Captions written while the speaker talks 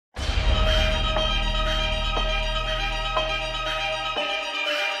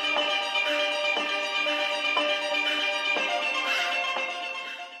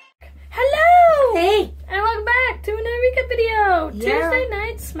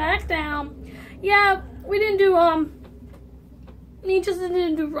Smackdown. Yeah, we didn't do, we just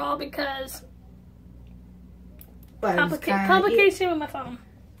didn't do Raw because complication with my phone.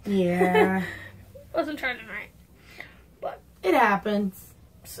 Yeah. Wasn't charging right. But it happens.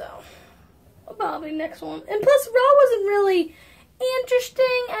 So, probably next one. And plus, Raw wasn't really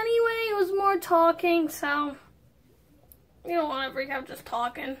interesting anyway. It was more talking, so you don't want to freak out just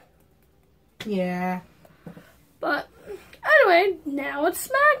talking. Yeah. But anyway, now it's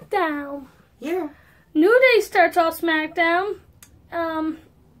SmackDown. Yeah. New Day starts off SmackDown. And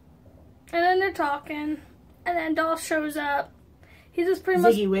then they're talking. And then Dolph shows up. He's just pretty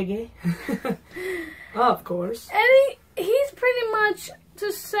much... Ziggy Wiggy. Oh, of course. And he's pretty much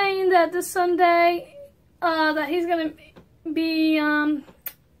just saying that this Sunday, that he's going to be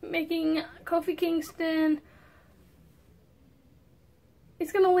making Kofi Kingston...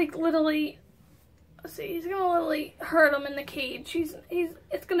 He's going to, like, literally... Let's see, he's going to literally hurt him in the cage.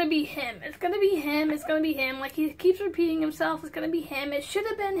 It's going to be him. It's going to be him. It's going to be him. Like, he keeps repeating himself. It's going to be him. It should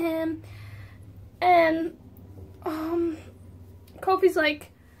have been him. And, Kofi's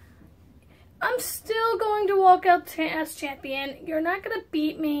like, I'm still going to walk out as champion. You're not going to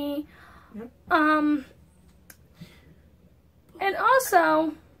beat me. Yep. And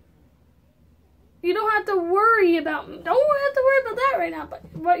also, you don't have to worry about, don't have to worry about that right now, but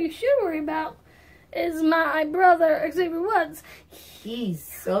what you should worry about is my brother, Xavier Woods. He's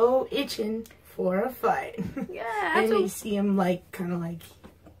so itching for a fight. Yeah. And you see him, like, kind of like...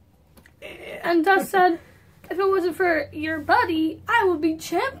 And Dust said, if it wasn't for your buddy, I would be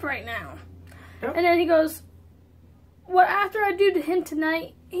champ right now. Yep. And then he goes, what after I do to him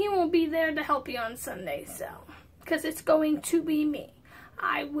tonight, he won't be there to help you on Sunday, so. Because it's going to be me.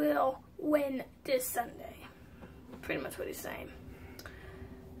 I will win this Sunday. Pretty much what he's saying.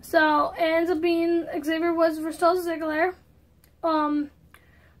 So, it ends up being Xavier Woods versus Dolph Ziggler. Dolph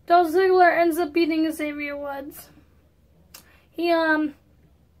Ziggler ends up beating Xavier Woods. He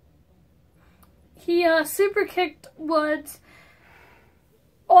super kicked Woods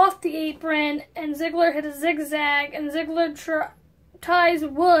off the apron, and Ziggler hit a zigzag, and Ziggler ties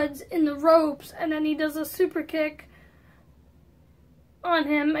Woods in the ropes, and then he does a super kick on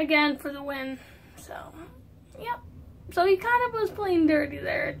him again for the win. So, yep. So he kind of was playing dirty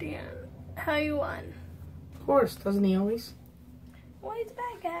there at the end. How you won. Of course, doesn't he always? Well, he's a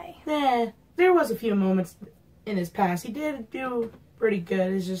bad guy. Yeah, there was a few moments in his past. He did do pretty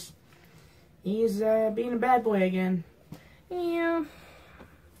good. It's just, he's being a bad boy again. Yeah.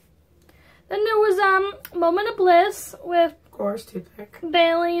 Then there was Moment of Bliss with, of course, Toothpick.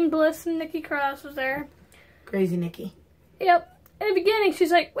 Bailey and Bliss and Nikki Cross was there. Crazy Nikki. Yep. In the beginning,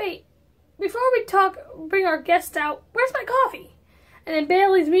 she's like, wait, before we bring our guest out, where's my coffee? And then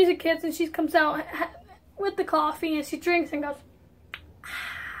Bailey's music hits and she comes out with the coffee and she drinks and goes,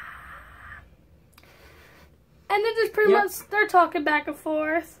 ah. And then just pretty much they're talking back and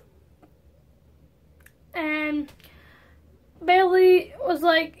forth. And Bailey was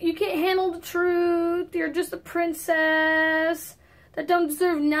like, you can't handle the truth. You're just a princess that don't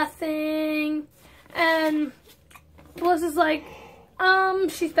deserve nothing. And Bliss is like,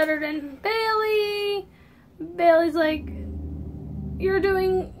 she's better than Bailey. Bailey's like,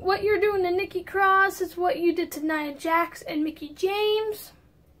 what you're doing to Nikki Cross is what you did to Nia Jax and Mickie James.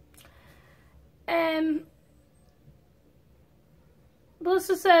 And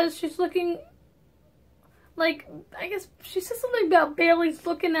Melissa says she's looking like, I guess she said something about Bailey's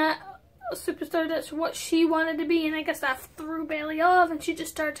looking at a superstar that's what she wanted to be, and I guess that threw Bailey off, and she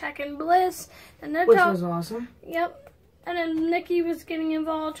just started attacking Bliss. And which was awesome. Yep. And then Nikki was getting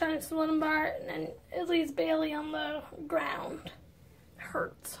involved, trying to split them apart, and then it leaves Bailey on the ground.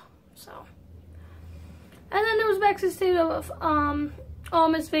 Hurts. So. And then there was backstage stage of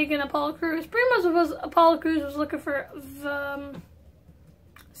Miss Vega and Apollo Crews. Pretty much it was Apollo Crews was looking for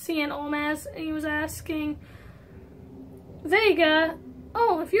Cien Almas, and he was asking Vega,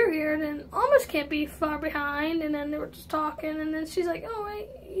 oh, if you're here, then Almas can't be far behind. And then they were just talking, and then she's like, oh, wait,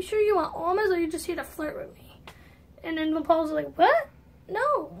 you sure you want Almas, or are you just here to flirt with me? And then Apollo's like, what?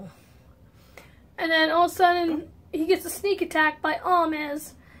 No. And then all of a sudden, he gets a sneak attack by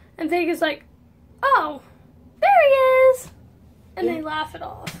Almas. And Vega's like, oh, there he is. And they laugh it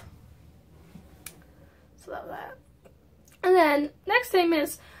off. So that was that. And then, next thing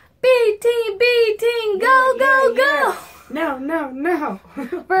is, B-Team, B-Team, go, go, go. No.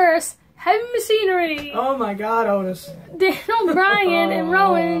 Versus Heavy Machinery. Oh my God, Otis. Daniel Bryan and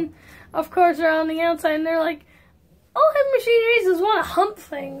Rowan, of course, are on the outside. And they're like, all Heavy Machinery is want to hump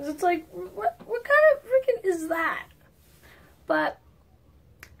things. It's like, what kind of freaking is that? But,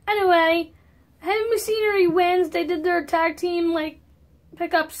 anyway, Heavy Machinery wins. They did their tag team, like,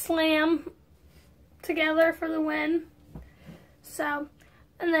 pick up Slam together for the win. So,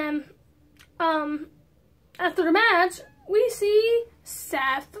 and then after the match, we see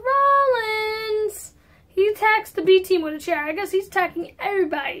Seth Rollins. He attacks the B team with a chair. I guess he's attacking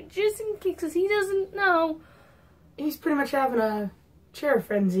everybody just in case, because he doesn't know. He's pretty much having a chair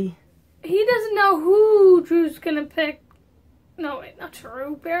frenzy. He doesn't know who Drew's gonna pick. No, wait, not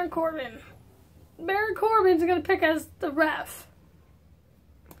Drew. Baron Corbin. Baron Corbin's gonna pick as the ref.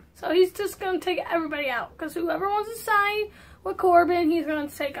 So he's just gonna take everybody out, because whoever wants to side with Corbin, he's gonna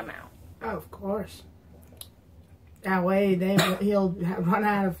take them out. Oh, of course. That way, he'll run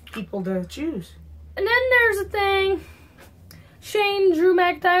out of people to choose. And then there's a thing. Shane, Drew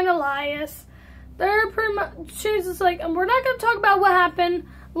McIntyre, and Elias. They're pretty much, Shane's just like, we're not going to talk about what happened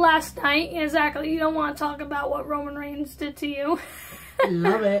last night. Exactly. You don't want to talk about what Roman Reigns did to you.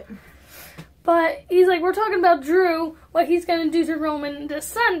 Love it. But he's like, we're talking about Drew, what he's going to do to Roman this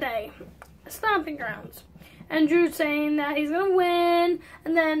Sunday. Stomping Grounds. And Drew's saying that he's going to win.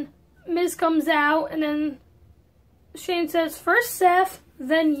 And then Miz comes out. And then Shane says, first Seth,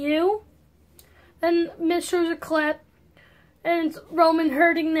 then you. Then Miz shows a clip. And it's Roman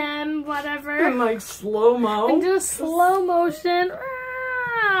hurting them, whatever. And like slow-mo. And just slow motion.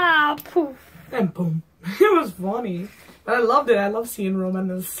 Ah, poof. And boom. It was funny. But I loved it. I love seeing Roman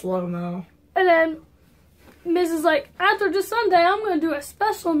in slow-mo. And then Miz is like, after this Sunday, I'm going to do a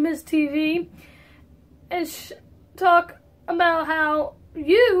special Miz TV. And talk about how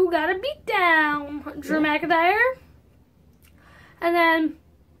you got a beat down, Drew McIntyre. And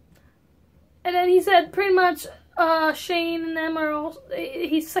then he said pretty much, Shane and them are all,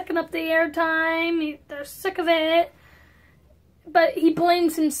 he's sucking up the airtime. They're sick of it. But he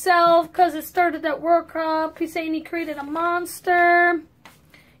blames himself because it started at World Cup. He's saying he created a monster.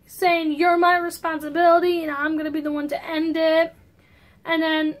 He's saying, you're my responsibility and I'm going to be the one to end it. And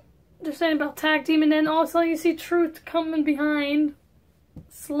then they're saying about tag team. And then all of a sudden you see Truth coming behind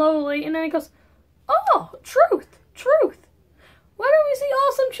slowly. And then he goes, oh, Truth. Why don't we see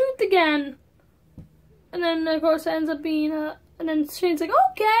Awesome Truth again? And then, of course, it ends up being and then Shane's like,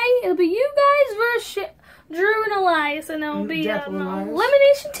 okay, it'll be you guys versus Drew and Elias, and it'll be an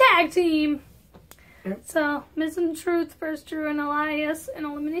elimination tag team. Yep. So, Miz and Truth versus Drew and Elias, an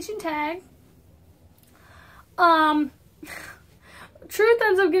elimination tag. Truth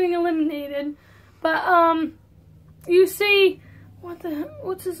ends up getting eliminated, but, you see,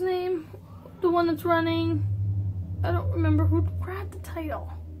 what's his name? The one that's running, I don't remember who grabbed the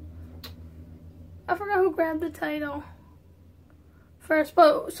title. I forgot who grabbed the title first,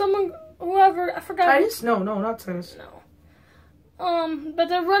 but whoever, I forgot. Titus? No, not Titus. No. But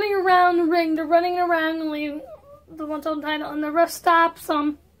they're running around the ring. They're running around the one's on the title, and the ref stops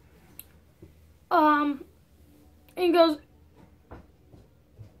them. And he goes,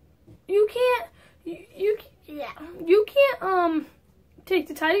 you can't take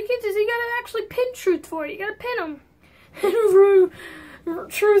the title. You gotta actually pin Truth for it. You gotta pin him. And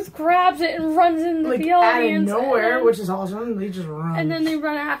Truth grabs it and runs into the audience. Out of nowhere, which is awesome. They just run. And then they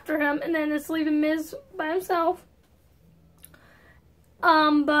run after him, and then it's leaving Miz by himself.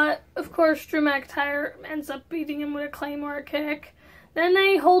 But, of course, Drew McIntyre ends up beating him with a Claymore kick. Then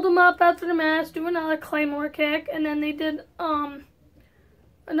they hold him up after the match, do another Claymore kick, and then they did,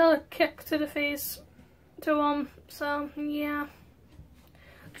 another kick to the face to him. So, yeah.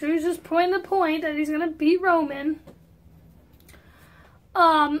 Drew's just pointing the point that he's gonna beat Roman.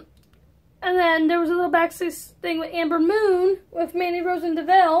 And then there was a little backstage thing with Amber Moon with Mandy Rose and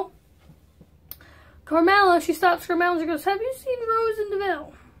DeVille. Carmella, she stops Carmella and she goes, have you seen Rose and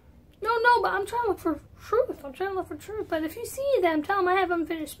DeVille? No, but I'm trying to look for Truth. But if you see them, tell them I have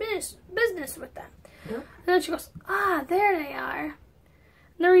unfinished business with them. Yep. And then she goes, there they are. And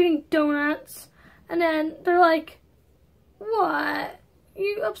they're eating donuts. And then they're like, what?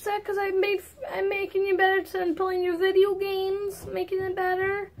 You upset because I'm making you better than playing your video games, making it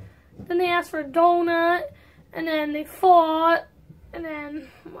better? Then they asked for a donut, and then they fought, and then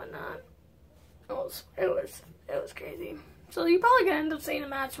whatnot. It was crazy. So you're probably gonna end up seeing a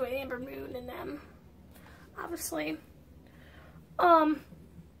match with Amber Moon and them, obviously. And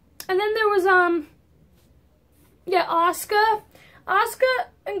then there was Asuka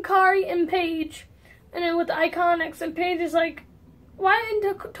and Kari and Paige, and then with the Iconics, and Paige is like, why in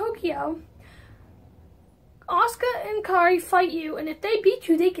Tokyo, Asuka and Kari fight you, and if they beat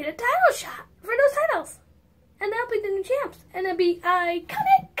you, they get a title shot for those titles. And they'll be the new champs. And it'll be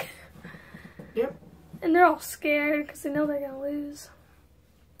iconic. Yep. And they're all scared because they know they're going to lose.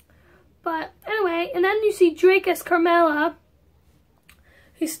 But anyway, and then you see Drake as Carmella.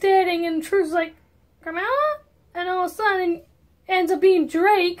 He's standing, and Truth's like, Carmella? And all of a sudden, ends up being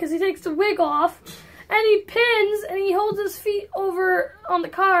Drake because he takes the wig off. And he pins, and he holds his feet over on the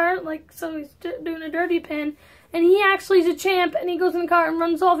car, like, so he's doing a dirty pin. And he actually is a champ, and he goes in the car and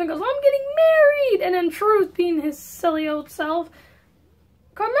runs off and goes, I'm getting married! And then Truth, being his silly old self,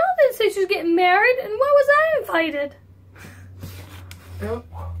 Carmella didn't say she was getting married, and why was I invited? Yep.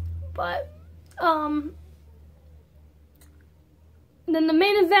 But, then the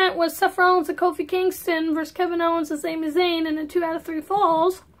main event was Seth Rollins and Kofi Kingston versus Kevin Owens and Sami Zayn in a 2 out of 3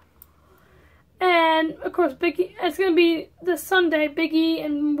 falls. And, of course, it's going to be this Sunday, Big E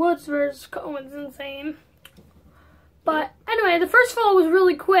and Woods versus Owens and Zayn. But, anyway, the first fall was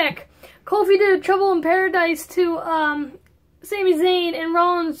really quick. Kofi did a Trouble in Paradise to Sami Zayn, and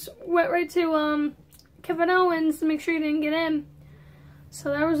Rollins went right to Kevin Owens to make sure he didn't get in. So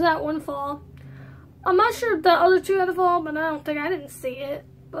there was that one fall. I'm not sure if the other 2 had a fall, but I didn't see it.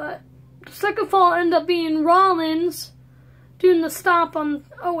 But the second fall ended up being Rollins doing the stomp on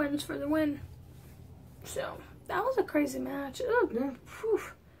Owens for the win. So, that was a crazy match. It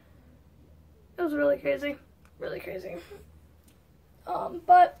was really crazy. Really crazy.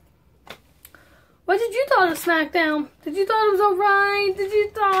 But, what did you thought of SmackDown? Did you thought it was alright? Did you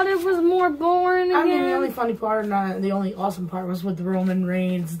thought it was more boring again? I mean, the only funny part, and the only awesome part was with the Roman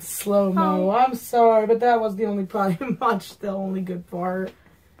Reigns, the slow-mo. I'm sorry, but that was the only, probably much the only good part.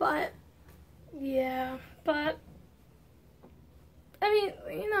 But, yeah, but, I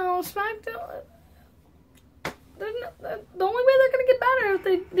mean, you know, SmackDown, the only way they're going to get better is if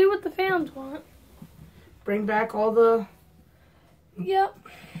they do what the fans want. Bring back all the... Yep.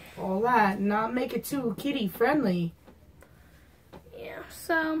 All that. Not make it too kiddie-friendly. Yeah,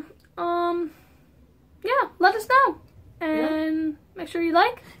 so, yeah, let us know. And make sure you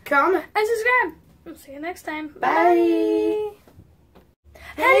like, comment, and subscribe. We'll see you next time. Bye.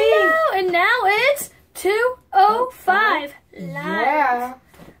 Hello, and now it's 2:05 live. Yeah.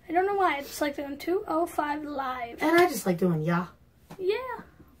 I don't know why, I just like doing 2:05 live. And I just like doing Yeah.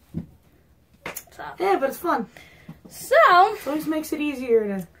 So. Yeah, but it's fun. So. It always makes it easier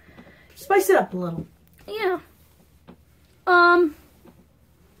to spice it up a little. Yeah.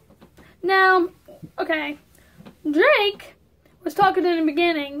 Now, okay. Drake was talking in the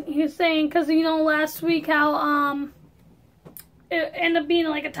beginning. He was saying, because, you know, last week how, it ended up being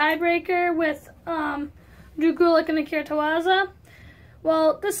like a tiebreaker with, Drew Gulak and Akira Tozawa.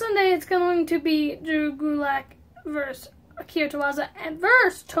 Well, this Sunday it's going to be Drew Gulak versus Akira Tozawa and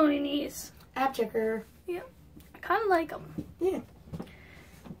versus Tony Nese. App checker. Yeah. I kind of like him. Yeah.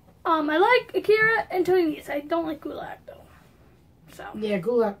 I like Akira and Tony Nese. I don't like Gulak, though. So. Yeah,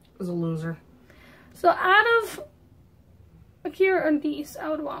 Gulak was a loser. So, out of Akira or Nese, I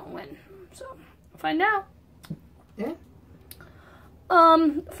would want to win. So, we'll find out. Yeah.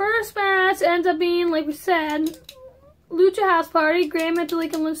 First match ends up being, like we said, Lucha House Party, Grand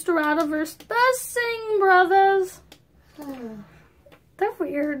Metalik and Lince Dorado versus the Singh Brothers. They're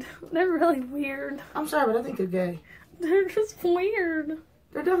weird. They're really weird. I'm sorry, but I think they're gay. They're just weird.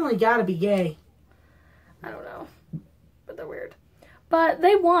 They're definitely gotta be gay. I don't know. But they're weird. But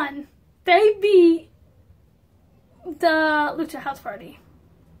they won. They beat the Lucha House Party.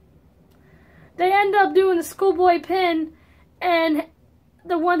 They end up doing a schoolboy pin, and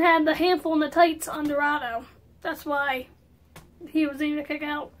the one had the handful and the tights on Dorado. That's why he was able to kick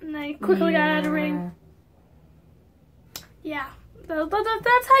out, and they quickly got out of the ring. Yeah.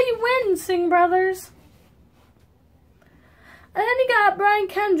 That's how you win, Singh Brothers. And then he got Brian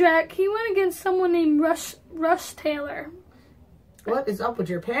Kendrick. He went against someone named Rush Taylor. What is up with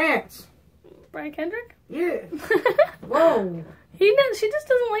your pants? Brian Kendrick? Yeah. Whoa. She just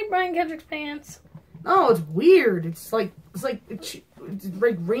doesn't like Brian Kendrick's pants. No, it's weird. It's like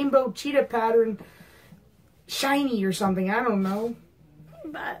rainbow cheetah pattern, shiny or something. I don't know.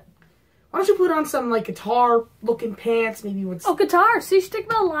 But why don't you put on some like guitar looking pants? Maybe with guitar. See, stick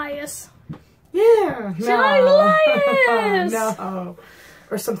about Elias. Yeah. She likes Elias. No.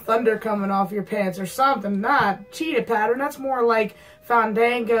 Or some thunder coming off your pants or something. Not cheetah pattern. That's more like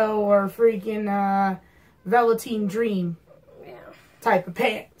Fandango or freaking Velveteen Dream type of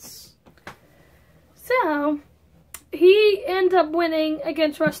pants. So, he ended up winning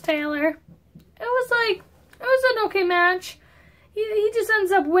against Russ Taylor. It was an okay match. He just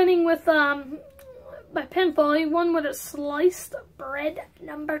ends up winning with, by pinfall. He won with a sliced bread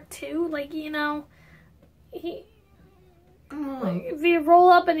 #2. Like, you know, if you roll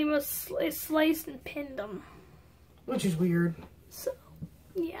up and he was sliced and pinned him. Which is weird. So,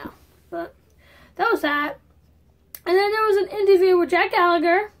 yeah. But that was that. And then there was an interview with Jack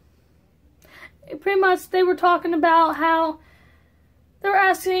Gallagher. Pretty much they were talking about how they they're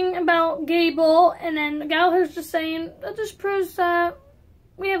asking about Gable, and then Gallagher's just saying, that just proves that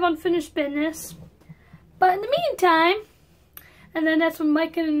we have unfinished business. But in the meantime, and then that's when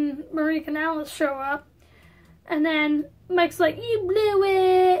Mike and Maria Canales show up. And then Mike's like, you blew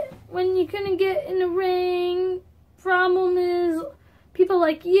it when you couldn't get in the ring. Problem is, people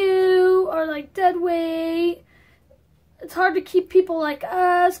like you are like dead weight. It's hard to keep people like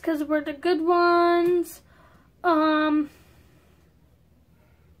us because we're the good ones.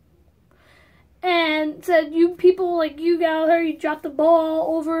 And said, you people like you, Gallagher, you drop the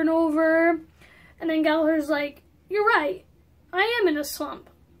ball over and over. And then Gallagher's like, you're right. I am in a slump.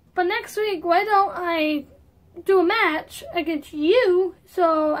 But next week, why don't I do a match against you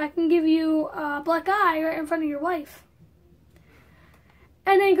so I can give you a black eye right in front of your wife?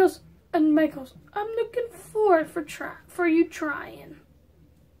 And then he goes, and Mike goes, I'm looking forward for you trying.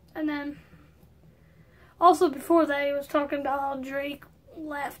 And then, also before that, he was talking about how Drake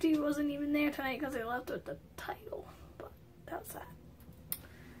left. He wasn't even there tonight because he left with the title. But that's that.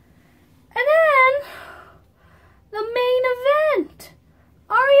 And then, the main event.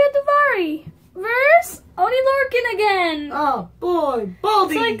 Arya Daivari versus Oni Lorcan again. Oh, boy.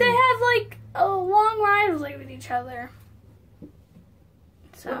 Baldy. It's like they have, like, a long rivalry with each other.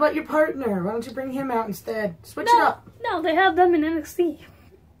 So. What about your partner? Why don't you bring him out instead? Switch it up. No, they have them in NXT.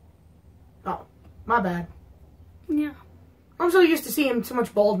 Oh, my bad. Yeah. I'm so used to seeing too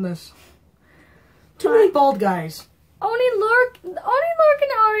much baldness. Too many bald guys. Oni Lorcan and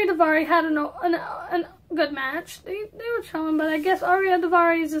Arya Daivari had a good match. They were chilling, but I guess Arya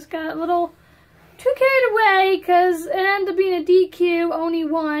Daivari just got a little too carried away because it ended up being a DQ. Oni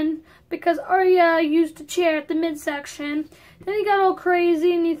won because Arya used a chair at the midsection. Then he got all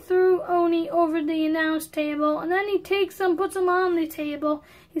crazy and he threw Oni over the announce table. And then he takes him, puts him on the table.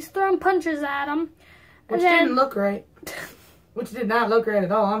 He's throwing punches at him. Which didn't look right. Which did not look right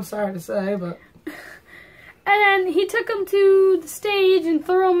at all, I'm sorry to say, but... And then he took him to the stage and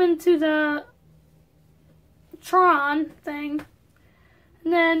threw him into the Tron thing.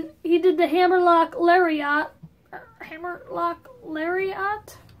 And then he did the hammerlock lariat. Hammerlock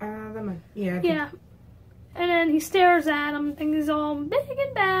lariat? Yeah. And then he stares at him, thinks he's all big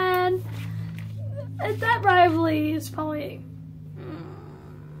and bad. That rivalry is probably...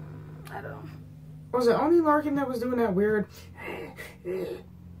 I don't know. Was it Oni Lorcan that was doing that weird...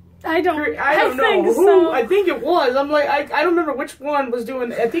 I don't know who. So. I think it was. I'm like, I don't remember which one was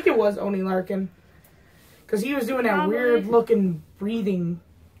doing... I think it was Oni Lorcan. Because he was doing that weird-looking breathing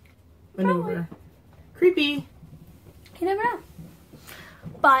maneuver. Creepy. You never know.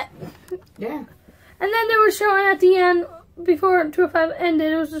 But... Yeah. And then they were showing at the end, before 205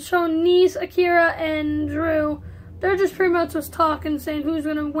 ended, it was just showing Nice, Akira, and Drew. They're just pretty much just talking, saying who's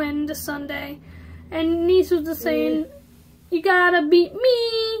going to win this Sunday. And Nice was just saying, you gotta beat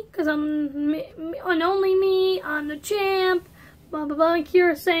me, because I'm only me, I'm the champ, blah, blah, blah. And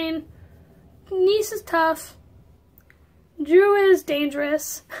Akira's saying, Nice is tough, Drew is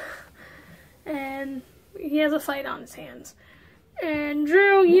dangerous, and he has a fight on his hands. And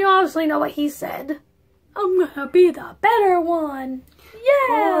Drew, you obviously know what he said. I'm gonna be the better one.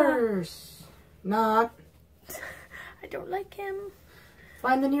 Yeah! Of course. Not. I don't like him.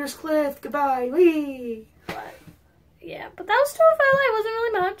 Find the nearest cliff. Goodbye. Whee! But, yeah, but that was 205 Live. Wasn't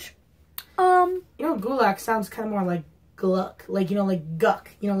really much. You know, Gulak sounds kind of more like Gluck. Like, you know, like Guck.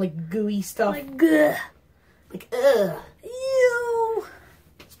 You know, like gooey stuff. Like, guh. Like, ugh. Ew.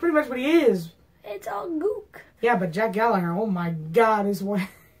 That's pretty much what he is. It's all gook. Yeah, but Jack Gallagher, oh my god, is what...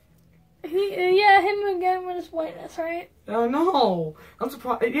 Yeah, him again with his whiteness, right? Oh, no. I'm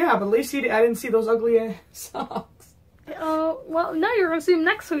surprised. Yeah, but at least I didn't see those ugly ass socks. Oh, well, no, you're going to see him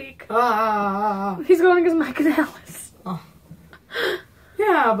next week. Ah. He's going against Mike Canales. Oh.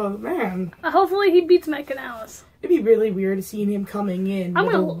 Yeah, but man. Hopefully he beats Mike Canales. It'd be really weird seeing him coming in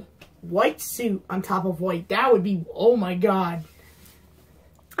with a white suit on top of white. That would be, oh my god.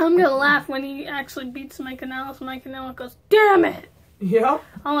 I'm going to laugh when he actually beats Mike Canales. Mike Canales goes, damn it. Yep.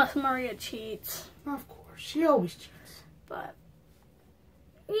 Unless Maria cheats. Of course. She always cheats. But,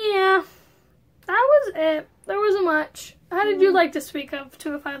 yeah. That was it. There wasn't much. How did you like this week of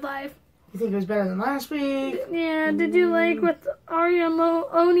 205 Live? You think it was better than last week? Yeah. Did you like with Arya and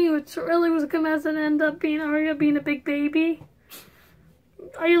Oni, which really was a good match and ended up being Arya being a big baby?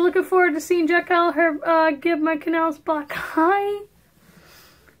 Are you looking forward to seeing Jack Gallagher give Mike Canales black eye?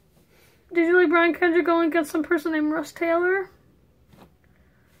 Did you like Brian Kendrick going against some person named Russ Taylor?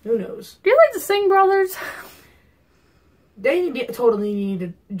 Who knows? Do you like the Singh brothers? They totally need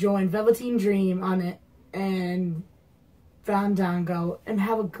to join Velveteen Dream on it and Fandango and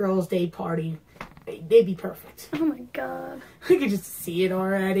have a girls' day party they'd be perfect. Oh my god. We could just see it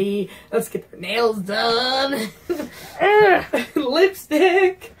already. Let's get their nails done.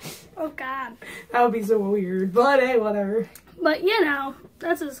 Lipstick. Oh god. That would be so weird. But hey, whatever. But you know,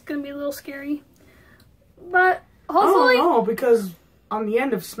 that's just gonna be a little scary. But hopefully. Oh, because on the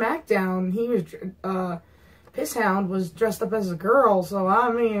end of Smackdown, he was Pisshound was dressed up as a girl. So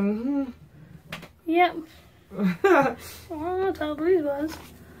I mean. Yep. I don't know what the Breeze was.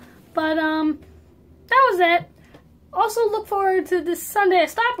 But that was it. Also look forward to this Sunday at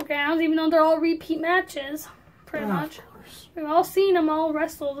Stomping Grounds, even though they're all repeat matches, pretty much. Of course. We've all seen them all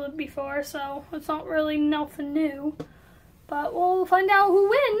wrestled before, so it's not really nothing new. But we'll find out who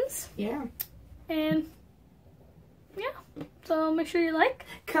wins. Yeah. And yeah. So make sure you like,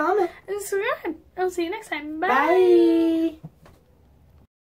 comment, and subscribe. I'll see you next time. Bye. Bye.